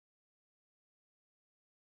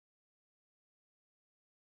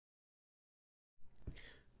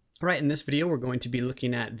All right, in this video, we're going to be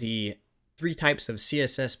looking at the three types of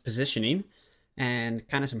CSS positioning and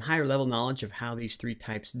kind of some higher level knowledge of how these three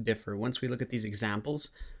types differ. Once we look at these examples,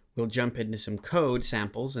 we'll jump into some code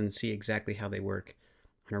samples and see exactly how they work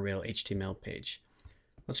on a real HTML page.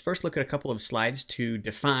 Let's first look at a couple of slides to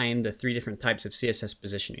define the three different types of CSS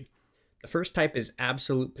positioning. The first type is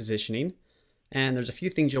absolute positioning, and there's a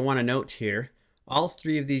few things you'll want to note here. All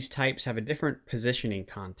three of these types have a different positioning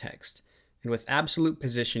context. And with absolute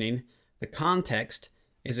positioning, the context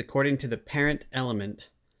is according to the parent element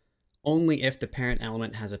only if the parent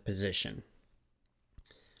element has a position.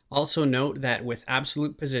 Also note that with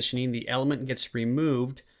absolute positioning, the element gets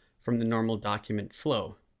removed from the normal document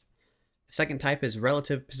flow. The second type is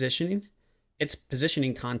relative positioning. Its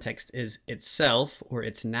positioning context is itself or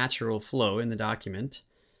its natural flow in the document.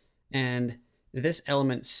 And this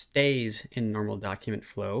element stays in normal document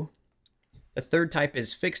flow. The third type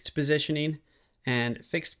is fixed positioning, and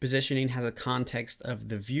fixed positioning has a context of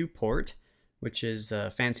the viewport, which is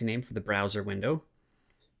a fancy name for the browser window.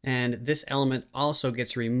 And this element also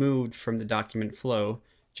gets removed from the document flow,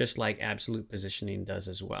 just like absolute positioning does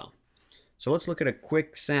as well. So let's look at a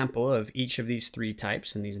quick sample of each of these three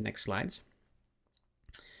types in these next slides.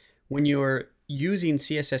 When you're using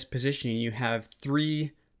CSS positioning, you have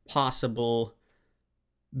three possible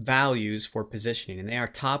values for positioning, and they are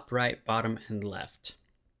top, right, bottom, and left.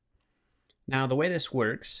 Now, the way this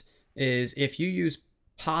works is if you use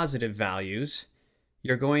positive values,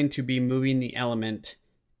 you're going to be moving the element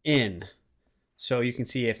in. So you can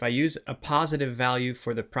see if I use a positive value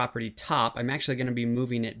for the property top, I'm actually going to be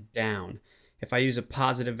moving it down. If I use a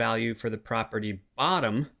positive value for the property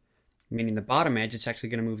bottom, meaning the bottom edge, it's actually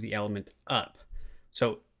going to move the element up.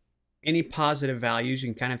 So any positive values, you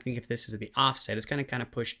can kind of think of this as the offset. It's going to kind of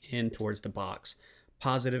push in towards the box.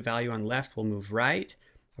 Positive value on left will move right.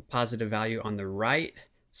 A positive value on the right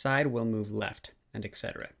side will move left, and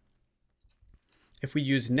etc. If we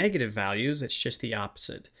use negative values, it's just the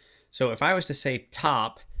opposite. So if I was to say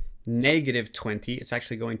top -20, it's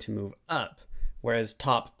actually going to move up, whereas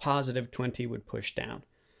top +20 would push down.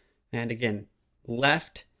 And again,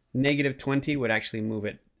 left -20 would actually move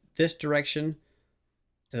it this direction.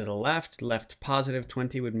 To the left, left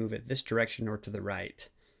 +20 would move it this direction or to the right.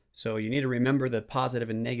 So you need to remember the positive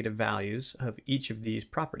and negative values of each of these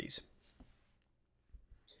properties.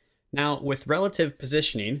 Now with relative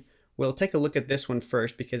positioning, we'll take a look at this one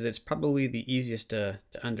first because it's probably the easiest to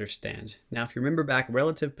understand. Now if you remember back,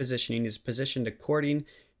 relative positioning is positioned according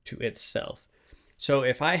to itself. So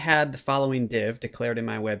if I had the following div declared in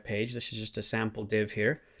my web page, this is just a sample div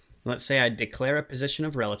here. Let's say I declare a position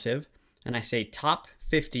of relative, and I say top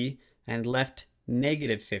 50 and left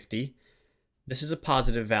 -50. This is a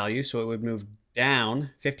positive value, so it would move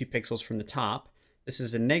down 50 pixels from the top. This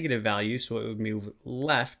is a negative value, so it would move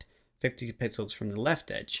left 50 pixels from the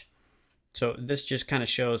left edge. So this just kind of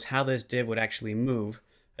shows how this div would actually move,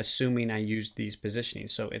 assuming I used these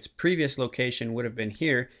positionings. So its previous location would have been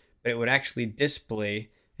here, but it would actually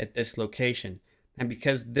display at this location. And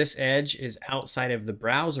because this edge is outside of the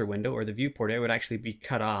browser window or the viewport, it would actually be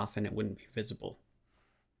cut off and it wouldn't be visible.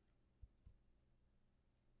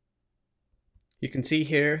 You can see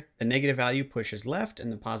here the negative value pushes left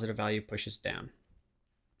and the positive value pushes down.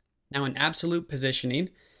 Now in absolute positioning,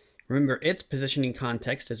 remember its positioning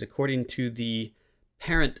context is according to the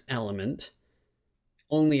parent element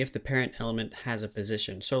only if the parent element has a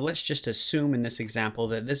position. So let's just assume in this example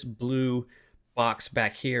that this blue box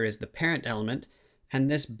back here is the parent element and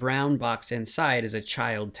this brown box inside is a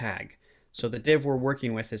child tag. So the div we're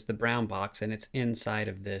working with is the brown box and it's inside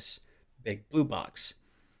of this big blue box.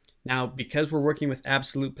 Now, because we're working with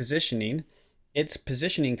absolute positioning, its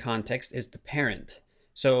positioning context is the parent.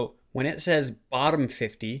 So when it says bottom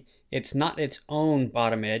 50, it's not its own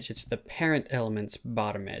bottom edge, it's the parent element's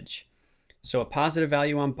bottom edge. So a positive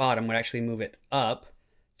value on bottom would actually move it up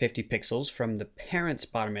 50 pixels from the parent's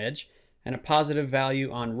bottom edge, and a positive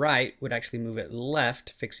value on right would actually move it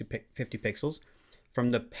left 50 pixels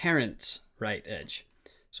from the parent's right edge.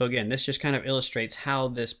 So again, this just kind of illustrates how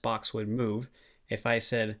this box would move. If I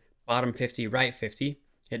said bottom 50, right 50,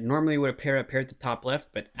 it normally would appear up here at the top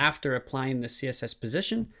left, but after applying the CSS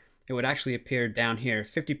position, it would actually appear down here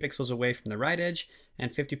 50 pixels away from the right edge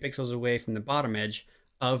and 50 pixels away from the bottom edge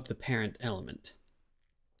of the parent element.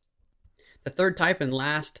 The third type and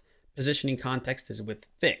last positioning context is with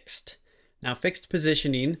fixed. Now fixed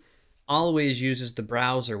positioning always uses the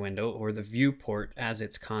browser window or the viewport as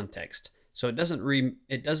its context. So it doesn't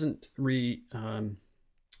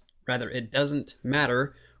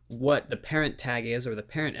matter what the parent tag is or the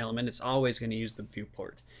parent element, it's always going to use the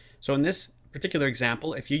viewport. So in this particular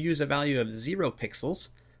example, if you use a value of 0 pixels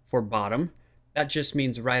for bottom, that just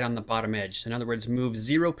means right on the bottom edge. So in other words, move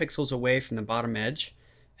 0 pixels away from the bottom edge,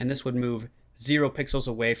 and this would move 0 pixels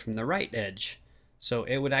away from the right edge. So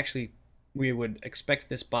it would actually, we would expect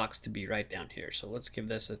this box to be right down here. So let's give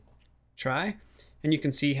this a try. And you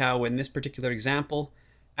can see how in this particular example,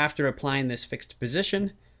 after applying this fixed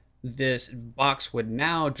position, this box would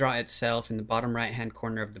now draw itself in the bottom right hand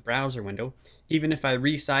corner of the browser window. Even if I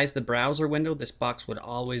resize the browser window, this box would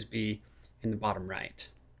always be in the bottom right.